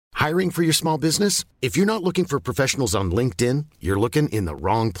Hiring for your small business? If you're not looking for professionals on LinkedIn, you're looking in the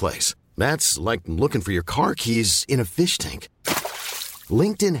wrong place. That's like looking for your car keys in a fish tank.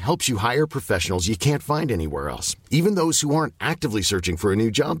 LinkedIn helps you hire professionals you can't find anywhere else, even those who aren't actively searching for a new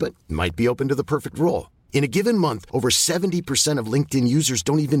job but might be open to the perfect role. In a given month, over 70% of LinkedIn users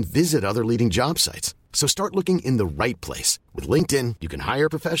don't even visit other leading job sites. So start looking in the right place. With LinkedIn, you can hire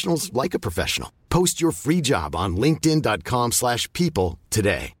professionals like a professional. Post your free job on linkedin.com/people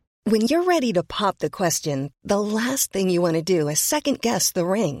today. When you're ready to pop the question, the last thing you want to do is second-guess the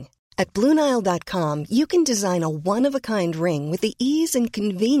ring. At BlueNile.com, you can design a one-of-a-kind ring with the ease and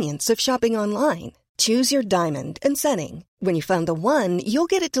convenience of shopping online. Choose your diamond and setting. When you find the one, you'll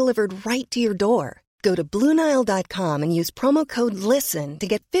get it delivered right to your door. Go to BlueNile.com and use promo code LISTEN to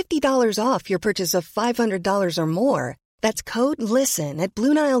get $50 off your purchase of $500 or more. That's code LISTEN at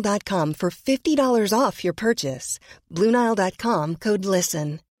BlueNile.com for $50 off your purchase. BlueNile.com, code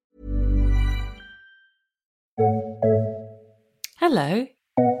LISTEN. Hello.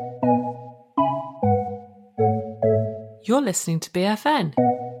 You're listening to BFN.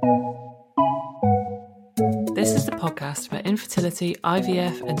 This is the podcast about infertility,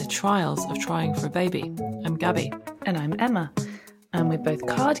 IVF, and the trials of trying for a baby. I'm Gabby. And I'm Emma. And we're both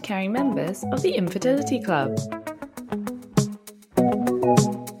card-carrying members of the Infertility Club.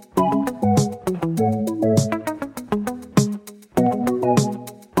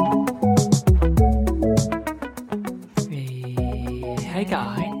 Hey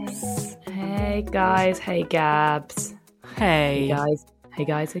guys. Hey guys. Hey Gabs. Hey. Hey guys. Hey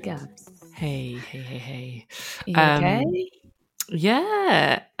guys. Hey Gabs. Hey. You okay?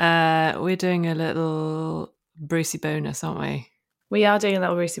 Yeah. We're doing a little Brucey bonus, aren't we? We are doing a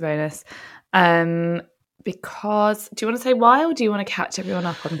little Brucey bonus. Because, do you want to say why, or do you want to catch everyone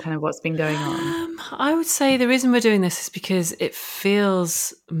up on kind of what's been going on? I would say the reason we're doing this is because it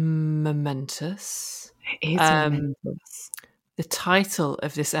feels momentous. It is momentous. The title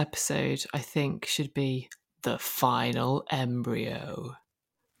of this episode, I think, should be The Final Embryo.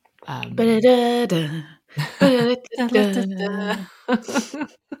 Because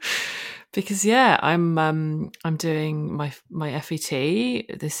I'm doing my FET.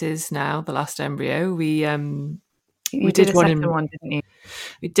 This is now the last embryo. We did one didn't you?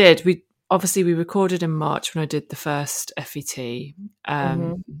 We did. We recorded in March when I did the first FET.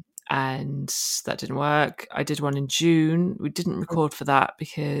 And that didn't work. I did one in June. We didn't record for that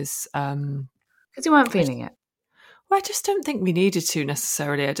because you weren't feeling it. Well, I just don't think we needed to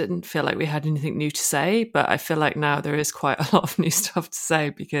necessarily. I didn't feel like we had anything new to say, but I feel like now there is quite a lot of new stuff to say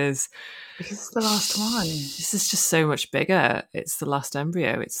because it's the last one. This is just so much bigger. It's the last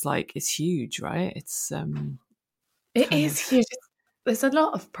embryo. It's huge, right? It is huge. There's a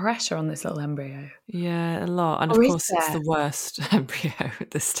lot of pressure on this little embryo. Yeah, a lot. And of course, it's the worst embryo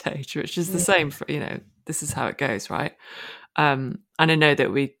at this stage, which is the same for, this is how it goes, right? And I know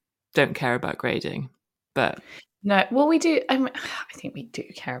that we don't care about grading, but... No, well, we do. I think we do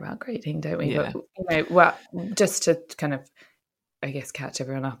care about grading, don't we? Yeah. But, just to kind of, I guess, catch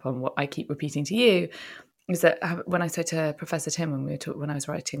everyone up on what I keep repeating to you, is that when I said to Professor Tim when I was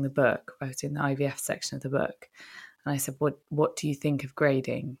writing the book, I was in the IVF section of the book, and I said, what do you think of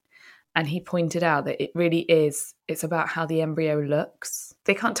grading? And he pointed out that it really is, it's about how the embryo looks.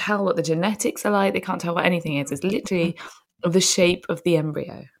 They can't tell what the genetics are like. They can't tell what anything is. It's literally the shape of the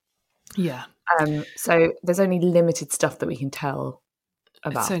embryo. Yeah. So there's only limited stuff that we can tell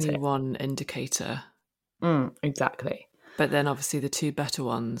about it. It's only one indicator. Exactly. But then obviously the two better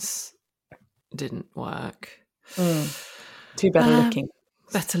ones didn't work. Two better looking.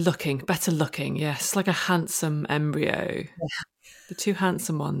 Better looking, yes. Like a handsome embryo. Yeah. The two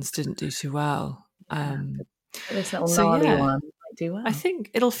handsome ones didn't do too well. This little gnarly one might do well. I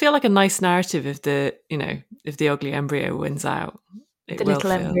think it'll feel like a nice narrative if the ugly embryo wins out. The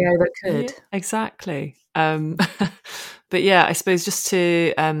little embryo that could. Yeah, exactly. But yeah, I suppose just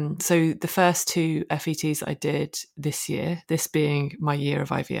to so the first two FETs I did this year, this being my year of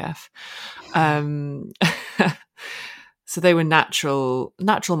IVF, so they were natural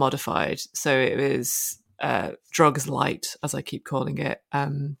modified. So it was drugs light, as I keep calling it.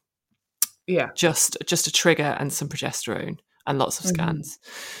 Just a trigger and some progesterone and lots of scans.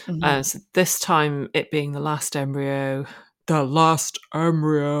 So this time, it being the last embryo. I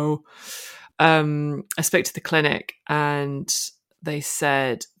spoke to the clinic and they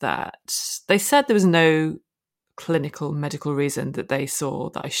said there was no clinical medical reason that they saw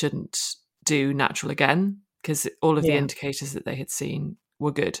that I shouldn't do natural again, because all of the indicators that they had seen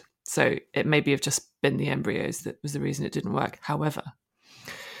were good. So it maybe have just been the embryos that was the reason it didn't work. However,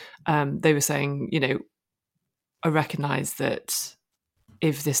 they were saying, I recognise that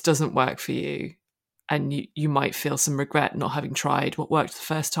if this doesn't work for you, and you might feel some regret not having tried what worked the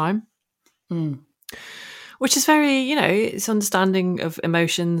first time. Which is very, it's understanding of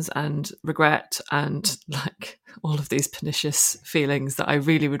emotions and regret and like all of these pernicious feelings that I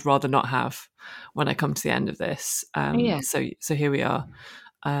really would rather not have when I come to the end of this. So here we are,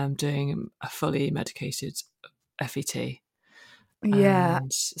 doing a fully medicated FET. Yeah.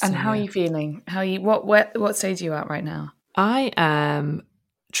 And how are yeah. you feeling? What stage are you at right now? I am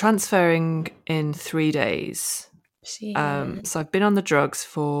transferring in 3 days. So I've been on the drugs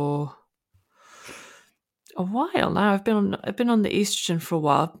for a while now. I've been on the estrogen for a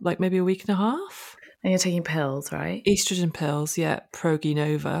while, like maybe a week and a half. And you're taking pills, right? Estrogen pills, yeah,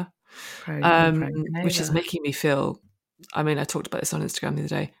 Proginova, which is making me feel. I mean, I talked about this on Instagram the other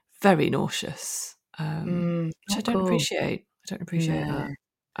day. Very nauseous, which I don't appreciate. I don't appreciate that.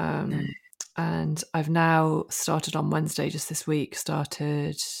 No. And I've now started on Wednesday, just this week,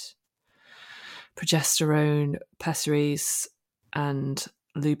 started progesterone pessaries and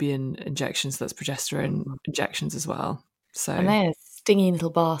Lubian injections. That's progesterone injections as well. So, and they're stingy little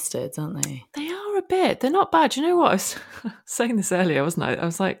bastards, aren't they? They are a bit. They're not bad. You know what? I was saying this earlier, wasn't I? I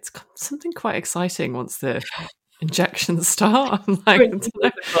was like, it's something quite exciting once the injections start. I'm like,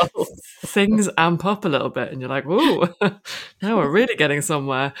 things amp up a little bit, and you're like, "Whoa, now we're really getting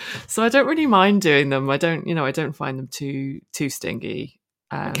somewhere." So I don't really mind doing them. I don't find them too stingy.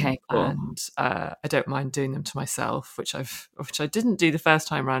 Okay, cool. And I don't mind doing them to myself, which I didn't do the first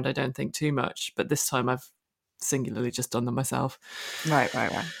time round. I don't think too much, but this time I've singularly just done them myself. Right.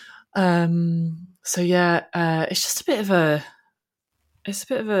 So yeah, it's just a bit of a,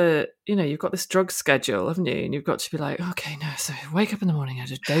 you've got this drug schedule, haven't you? And you've got to be like, okay, no, so I wake up in the morning, I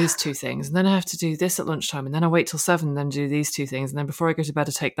do those 2 things, and then I have to do this at lunchtime, and then I wait till 7, and then do these 2 things, and then before I go to bed,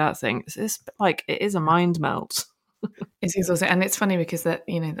 I take that thing. It's like, it is a mind melt. It's exhausting. And it's funny because that,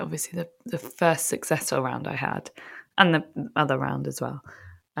 obviously the first successful round I had, and the other round as well,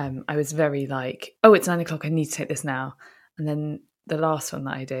 I was very like, oh, it's 9 o'clock, I need to take this now. And then the last one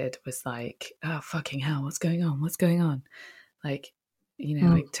that I did was like, oh, fucking hell, what's going on? Like,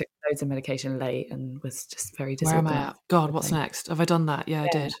 I took loads of medication late and was just very disorganized. Where am I at? God, what's next? Have I done that? Yeah, I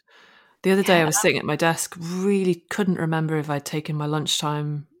did. The other day I was sitting at my desk, really couldn't remember if I'd taken my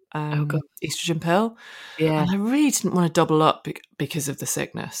lunchtime estrogen pill. Yeah. And I really didn't want to double up because of the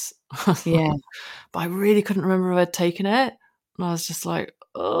sickness. Yeah. But I really couldn't remember if I'd taken it. And I was just like,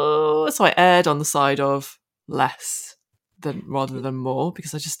 oh. So I erred on the side of less rather than more,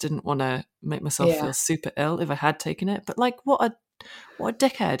 because I just didn't want to make myself feel super ill if I had taken it. But like, what a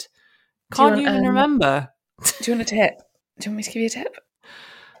dickhead. Can't you even remember? Do you want a tip? Do you want me to give you a tip?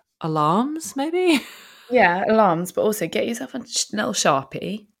 Alarms, maybe? Yeah, alarms, but also get yourself a little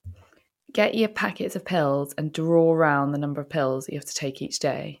Sharpie, get your packets of pills and draw around the number of pills that you have to take each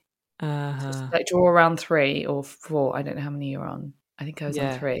day. Like draw around 3 or 4. I don't know how many you're on. I think I was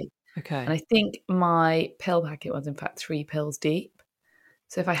on 3. Okay. And I think my pill packet was in fact 3 pills deep.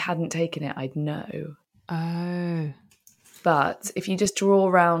 So if I hadn't taken it, I'd know. Oh. But if you just draw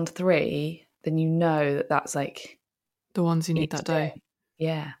around 3, then you know that that's like the ones you need that day.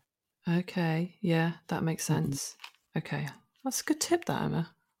 Yeah. Okay. Yeah, that makes sense. Okay. That's a good tip, that,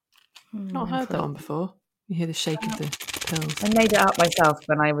 Emma. Not heard that one before. You hear the shake of the pills. I made it up myself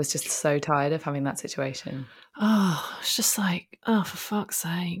when I was just so tired of having that situation. Oh, it's just like, oh, for fuck's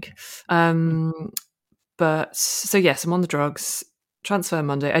sake. But so yes, I'm on the drugs. Transfer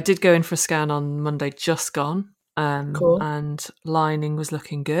Monday. I did go in for a scan on Monday, just gone. Cool. And lining was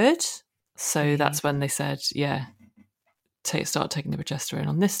looking good. So that's when they said, start taking the progesterone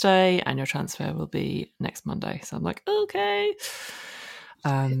on this day, and your transfer will be next Monday. So I'm like, okay.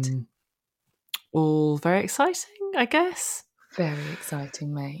 All very exciting, I guess. Very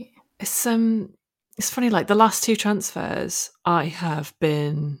exciting, mate. It's funny, like the last 2 transfers, I have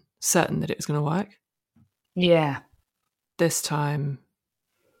been certain that it was going to work. Yeah. This time,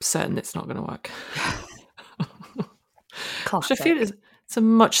 certain it's not going to work. Which I feel it's a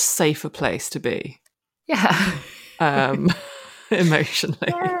much safer place to be. Yeah. Emotionally.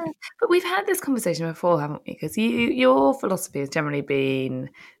 Yeah. But we've had this conversation before, haven't we? Because your philosophy has generally been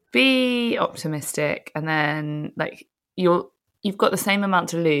be optimistic, and then like you've got the same amount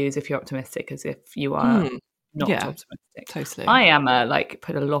to lose if you're optimistic as if you are not optimistic. Totally. I am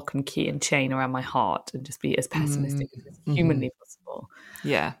put a lock and key and chain around my heart and just be as pessimistic as humanly possible.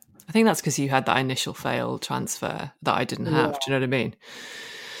 Yeah. I think that's because you had that initial failed transfer that I didn't have. Do you know what I mean?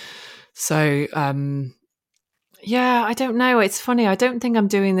 So, I don't know. It's funny. I don't think I'm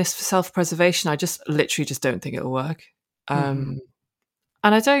doing this for self-preservation. I just literally just don't think it'll work. And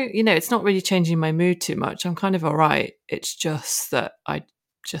I don't, it's not really changing my mood too much. I'm kind of all right. It's just that I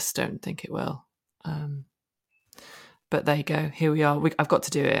just don't think it will. But there you go. Here we are. I've got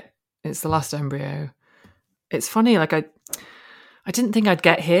to do it. It's the last embryo. It's funny, like I didn't think I'd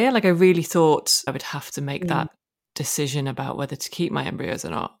get here. Like I really thought I would have to make that decision about whether to keep my embryos or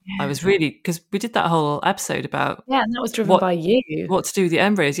not. I was really, because we did that whole episode about and that was driven by you. What to do with the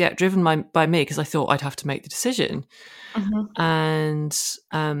embryos. Yeah, driven by me, because I thought I'd have to make the decision. And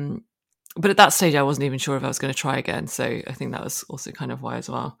but at that stage I wasn't even sure if I was going to try again. So I think that was also kind of why as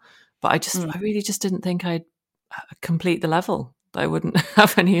well. But I really just didn't think I'd complete the level. I wouldn't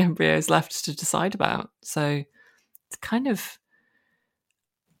have any embryos left to decide about. So it's kind of,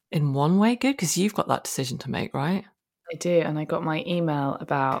 in one way, good, because you've got that decision to make, right? I do. And I got my email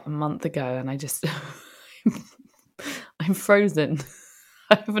about a month ago and I just, I'm frozen.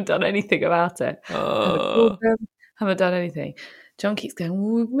 I haven't done anything about it. Haven't done anything. John keeps going,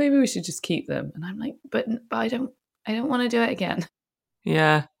 well, maybe we should just keep them. And I'm like, but I don't want to do it again.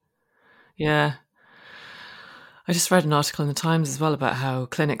 Yeah. I just read an article in the Times as well about how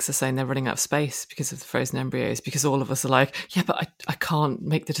clinics are saying they're running out of space because of the frozen embryos, because all of us are like, yeah, but I can't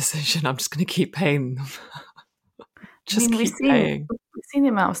make the decision. I'm just going to keep paying them. Keep paying. We've seen the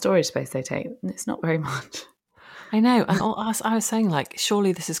amount of storage space they take. And it's not very much. I know. And I was saying, like,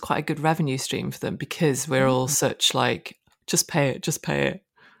 surely this is quite a good revenue stream for them, because we're all such like, just pay it.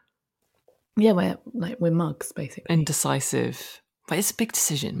 Yeah, we're mugs, basically. Indecisive. But it's a big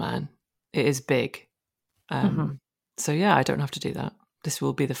decision, man. It is big. So yeah, I don't have to do that. This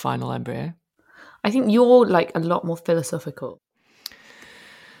will be the final embryo. I think you're like a lot more philosophical.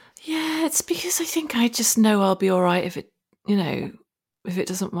 Yeah, it's because I think I just know I'll be all right if it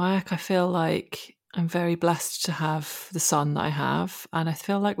doesn't work. I feel like I'm very blessed to have the son that I have, and I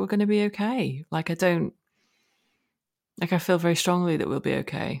feel like we're going to be okay. I feel very strongly that we'll be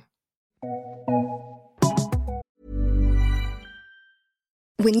okay.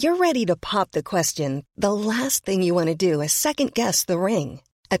 When you're ready to pop the question, the last thing you want to do is second-guess the ring.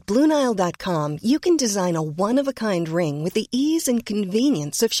 At BlueNile.com, you can design a one-of-a-kind ring with the ease and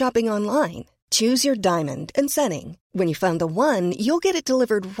convenience of shopping online. Choose your diamond and setting. When you find the one, you'll get it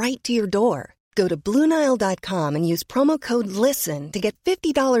delivered right to your door. Go to BlueNile.com and use promo code LISTEN to get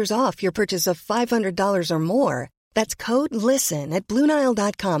 $50 off your purchase of $500 or more. That's code LISTEN at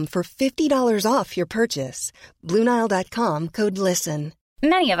BlueNile.com for $50 off your purchase. BlueNile.com, code LISTEN.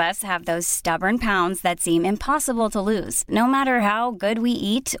 Many of us have those stubborn pounds that seem impossible to lose, no matter how good we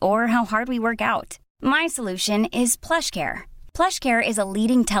eat or how hard we work out. My solution is PlushCare. PlushCare is a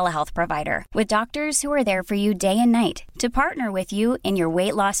leading telehealth provider with doctors who are there for you day and night to partner with you in your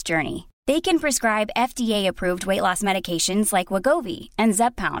weight loss journey. They can prescribe FDA-approved weight loss medications like Wegovy and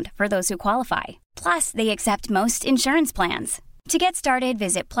Zepbound for those who qualify. Plus, they accept most insurance plans. To get started,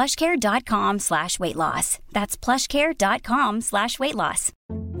 visit plushcare.com/weightloss. That's plushcare.com/weightloss.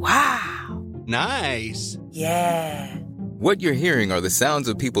 Wow. Nice. Yeah. What you're hearing are the sounds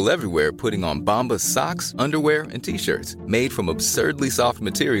of people everywhere putting on Bombas socks, underwear, and T-shirts made from absurdly soft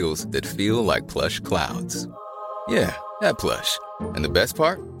materials that feel like plush clouds. Yeah, that plush. And the best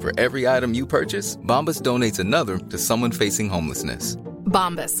part? For every item you purchase, Bombas donates another to someone facing homelessness.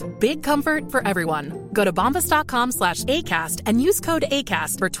 Bombas. Big comfort for everyone. Go to bombas.com/ACAST and use code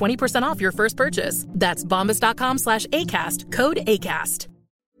ACAST for 20% off your first purchase. That's bombas.com/ACAST. Code ACAST.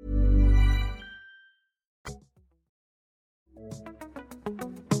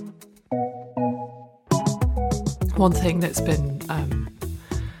 One thing that's been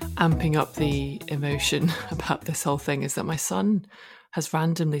amping up the emotion about this whole thing is that my son has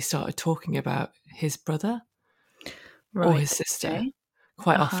randomly started talking about his brother or his sister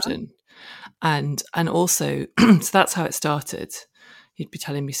quite often. And also, so that's how it started. He'd be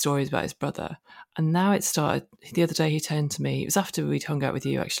telling me stories about his brother. And now it started, the other day he turned to me, it was after we'd hung out with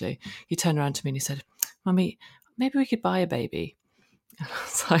you actually, he turned around to me and he said, "Mummy, maybe we could buy a baby." And I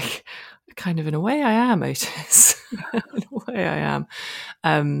was like, kind of in a way I am, Otis. In a way I am.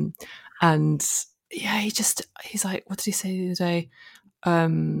 And yeah, he's like, what did he say the other day?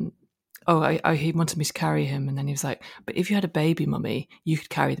 He wanted me to carry him. And then he was like, but if you had a baby, Mummy, you could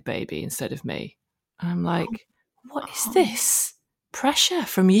carry the baby instead of me. And I'm like, what is this pressure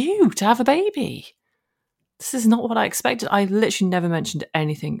from you to have a baby? This is not what I expected. I literally never mentioned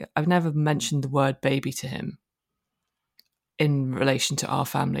anything. I've never mentioned the word baby to him in relation to our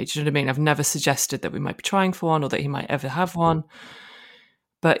family. Do you know what I mean? I've never suggested that we might be trying for one or that he might ever have one.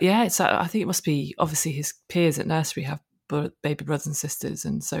 But yeah, I think it must be, obviously his peers at nursery have baby brothers and sisters,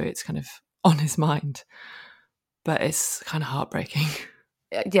 and so it's kind of on his mind. But it's kind of heartbreaking.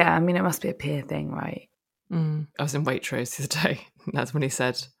 Yeah, I mean, it must be a peer thing, right? I was in Waitrose the other day, and that's when he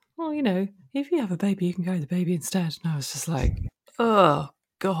said, well, if you have a baby, you can carry the baby instead. And I was just like, oh,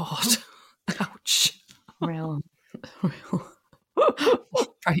 God. Ouch. Real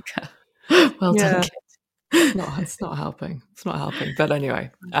breaker. Well Yeah. done, kid. It's not helping. It's not helping. But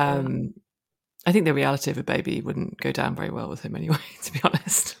anyway, I think the reality of a baby wouldn't go down very well with him anyway, to be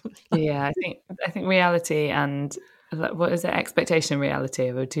honest. Yeah, I think reality and what is it? Expectation and reality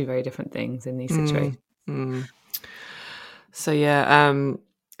are two very different things in these situations. So yeah,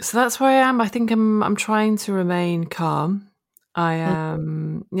 so that's where I am. I think I'm trying to remain calm. I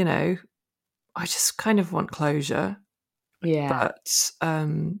am, I just kind of want closure. Yeah. But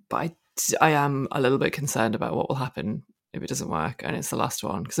I am a little bit concerned about what will happen if it doesn't work and it's the last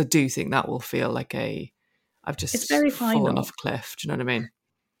one, because I do think that will feel like I've just It's very fallen final. off a cliff. Do you know what I mean?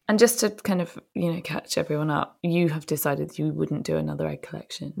 And just to kind of, catch everyone up, you have decided you wouldn't do another egg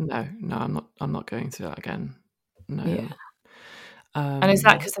collection. No, I'm not going through that again. No. Yeah. And is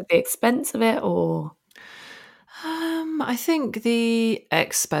that because of the expense of it, or? I think the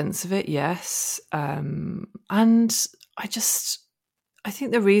expense of it, yes. And I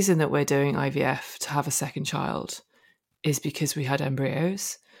think the reason that we're doing IVF to have a second child is because we had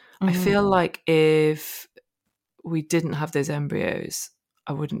embryos. I feel like if we didn't have those embryos,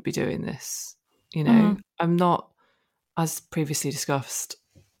 I wouldn't be doing this. I'm not, as previously discussed,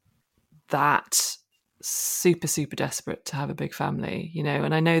 that super, super desperate to have a big family,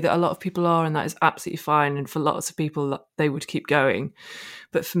 and I know that a lot of people are, and that is absolutely fine. And for lots of people, they would keep going.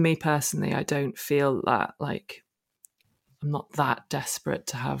 But for me personally, I don't feel that, like, I'm not that desperate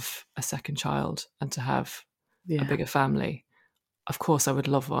to have a second child and to have a bigger family. Of course, I would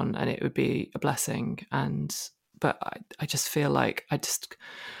love one and it would be a blessing. But I just feel like I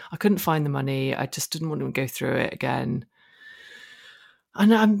couldn't find the money. I just didn't want to go through it again.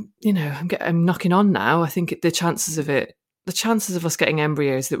 And I'm knocking on now. I think the chances of us getting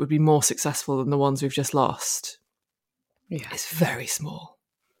embryos that would be more successful than the ones we've just lost is very small.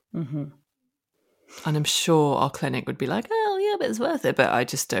 Mm-hmm. And I'm sure our clinic would be like, oh yeah, but it's worth it. But I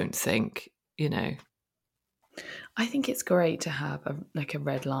just don't think, I think it's great to have a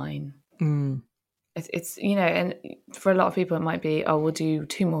red line. It's and for a lot of people it might be, oh, we'll do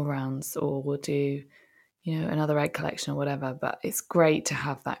 2 more rounds, or we'll do another egg collection or whatever. But it's great to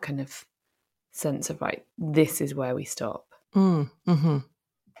have that kind of sense of, right, this is where we stop.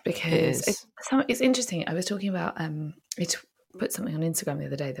 Because it's interesting. I was talking about it. Put something on Instagram the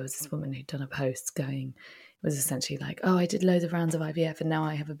other day. There was this woman who'd done a post going, it was essentially like, oh, I did loads of rounds of IVF and now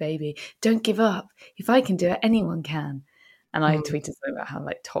I have a baby. Don't give up. If I can do it, anyone can. And I tweeted something about how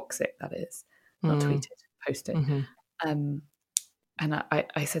toxic that is. Not tweeted, posted. And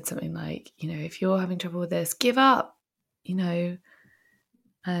I said something like, if you're having trouble with this, give up. I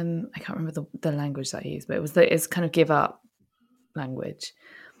can't remember the language that I used, but it's kind of give up language.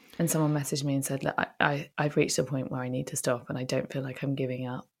 And someone messaged me and said, look, I've reached a point where I need to stop, and I don't feel like I'm giving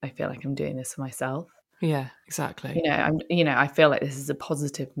up. I feel like I'm doing this for myself. Yeah, exactly. I feel like this is a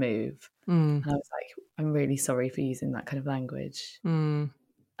positive move. And I was like, I'm really sorry for using that kind of language.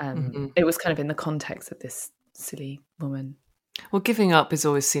 It was kind of in the context of this silly woman. Well, giving up is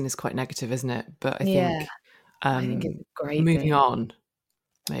always seen as quite negative, isn't it? But I think it's a great moving thing. on,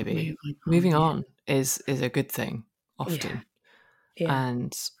 maybe moving on is a good thing often. Yeah.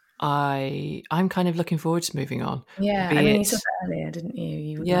 And I'm kind of looking forward to moving on. Yeah, I mean, you said that earlier, didn't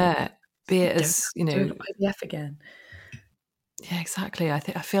you? Be it as IVF again. Yeah, exactly. I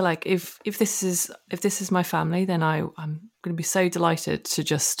feel like if this is my family, then I'm going to be so delighted to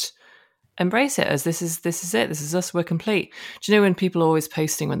just embrace it as this is it. This is us. We're complete. Do you know when people are always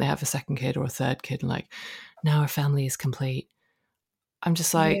posting when they have a second kid or a third kid, and like, now our family is complete? I'm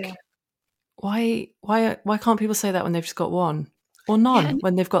just like, why can't people say that when they've just got one or none,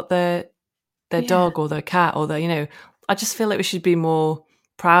 when they've got their dog or their cat or their, I just feel like we should be more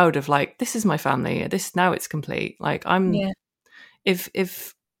proud of, like, this is my family. Now it's complete. Like, if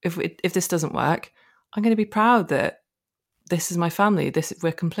this doesn't work, I'm going to be proud that this is my family.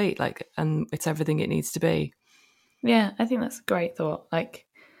 We're complete. Like, and it's everything it needs to be. Yeah, I think that's a great thought. Like,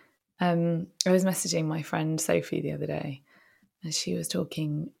 I was messaging my friend Sophie the other day, and she was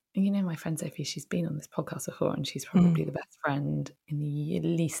talking. My friend Sophie, she's been on this podcast before, and she's probably the best friend in at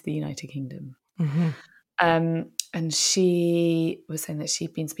least the United Kingdom. And she was saying that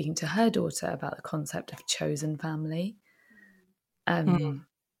she'd been speaking to her daughter about the concept of chosen family, in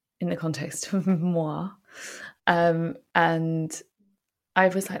the context of moi. And I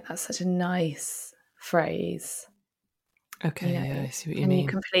was like, that's such a nice phrase. Okay, I see what you mean. mean. And you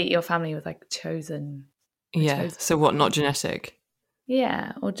complete your family with chosen. Yeah. Chosen so what? Not genetic.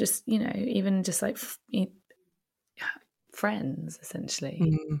 Yeah, or just even just like friends,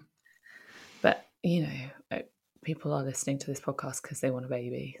 essentially. But people are listening to this podcast because they want a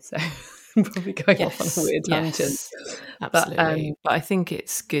baby. So I'm probably going off on a weird tangent. Absolutely. But I think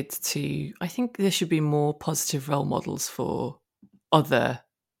it's good I think there should be more positive role models for other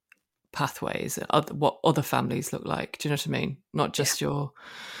pathways, what other families look like. Do you know what I mean? Not just your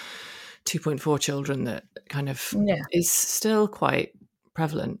 2.4 children that kind of is still quite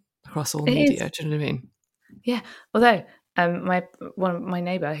prevalent across all media. Do you know what I mean? Yeah. Although my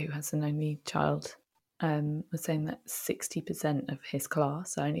neighbour who has an only child was saying that 60% of his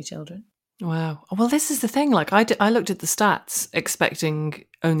class are only children. Wow. Well, this is the thing. Like I looked at the stats expecting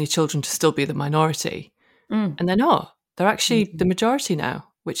only children to still be the minority, and they're not. They're actually the majority now,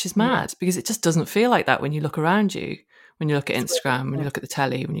 which is mad because it just doesn't feel like that when you look around you, when you look at Instagram, when you look at the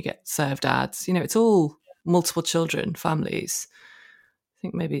telly, when you get served ads. You know, it's all multiple children, families. I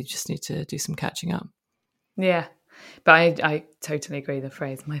think maybe you just need to do some catching up. Yeah. But I totally agree. The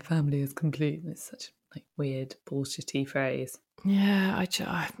phrase "my family is complete" is such like weird, bullshitty phrase. Yeah,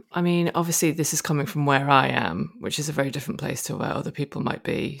 I mean, obviously this is coming from where I am, which is a very different place to where other people might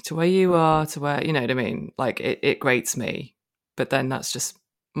be, to where you are, to where, you know what I mean? Like it grates me, but then that's just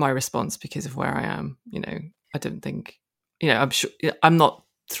my response because of where I am. You know, I don't think, you know, I'm sure I'm not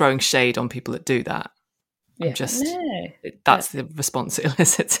throwing shade on people that do that. I'm just, that's the response it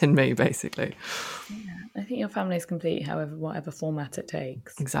elicits in me, basically. Yeah, I think your family is complete, however, whatever format it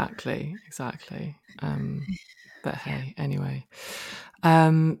takes. Exactly. But hey, anyway.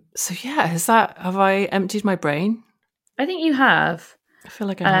 So yeah, have I emptied my brain? I think you have. I feel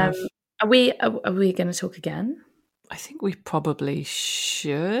like I have. Are we going to talk again? I think we probably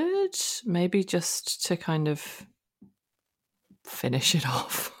should, maybe just to kind of finish it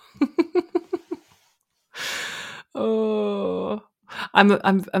off. Oh,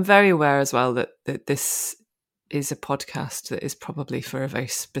 I'm very aware as well that this is a podcast that is probably for a very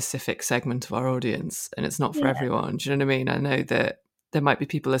specific segment of our audience, and it's not for everyone. Do you know what I mean? I know that there might be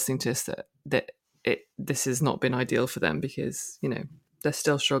people listening to us that this has not been ideal for them because, you know, they're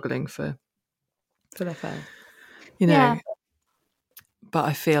still struggling for their phone. You know, but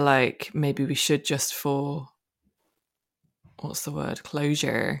I feel like maybe we should just for, what's the word,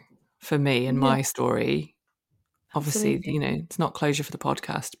 closure for me and my story. Obviously, Absolutely. you know, it's not closure for the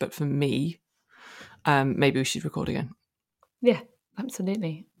podcast, but for me, maybe we should record again. Yeah,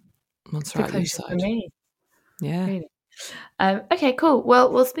 absolutely. Once we're out the other side. For me. Yeah. Really. Okay, cool.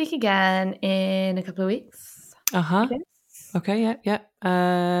 Well, we'll speak again in a couple of weeks. Okay, yep.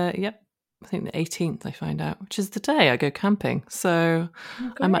 I think the 18th I find out, which is the day I go camping. So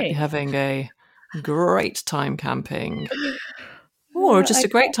I might be having a great time camping. Or just a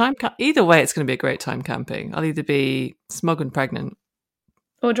great time. Either way, it's going to be a great time camping. I'll either be smug and pregnant.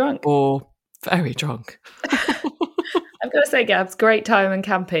 Or drunk. Or very drunk. I've got to say, Gabs, great time and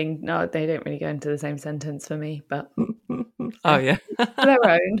camping. No, they don't really go into the same sentence for me, but... Oh, yeah. Their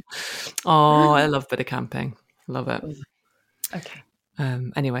own. Oh, I love a bit of camping. Love it. Okay.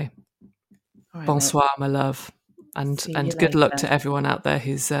 Anyway. Right, bonsoir, my love. And good luck to everyone out there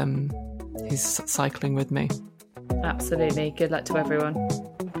who's cycling with me. Absolutely. Good luck to everyone.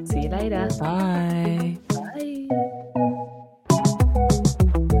 See you later. Bye. Bye.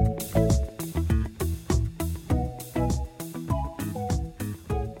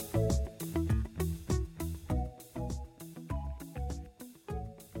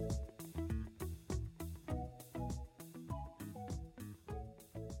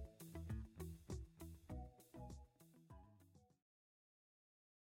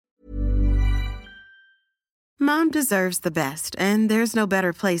 Mom deserves the best, and there's no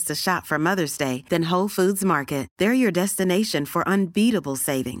better place to shop for Mother's Day than Whole Foods Market. They're your destination for unbeatable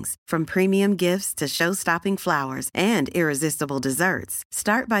savings, from premium gifts to show-stopping flowers and irresistible desserts.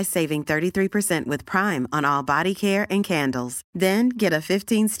 Start by saving 33% with Prime on all body care and candles. Then get a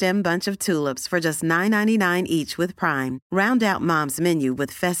 15-stem bunch of tulips for just $9.99 each with Prime. Round out Mom's menu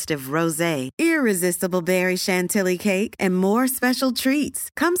with festive rosé, irresistible berry chantilly cake, and more special treats.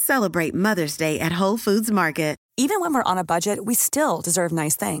 Come celebrate Mother's Day at Whole Foods Market. Even when we're on a budget, we still deserve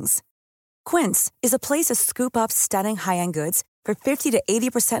nice things. Quince is a place to scoop up stunning high-end goods for 50 to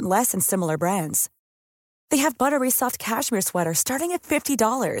 80% less than similar brands. They have buttery soft cashmere sweaters starting at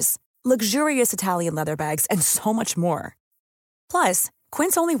 $50, luxurious Italian leather bags, and so much more. Plus,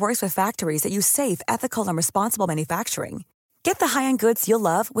 Quince only works with factories that use safe, ethical, and responsible manufacturing. Get the high-end goods you'll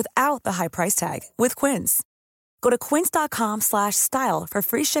love without the high price tag with Quince. Go to quince.com/style for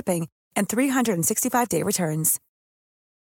free shipping and 365-day returns.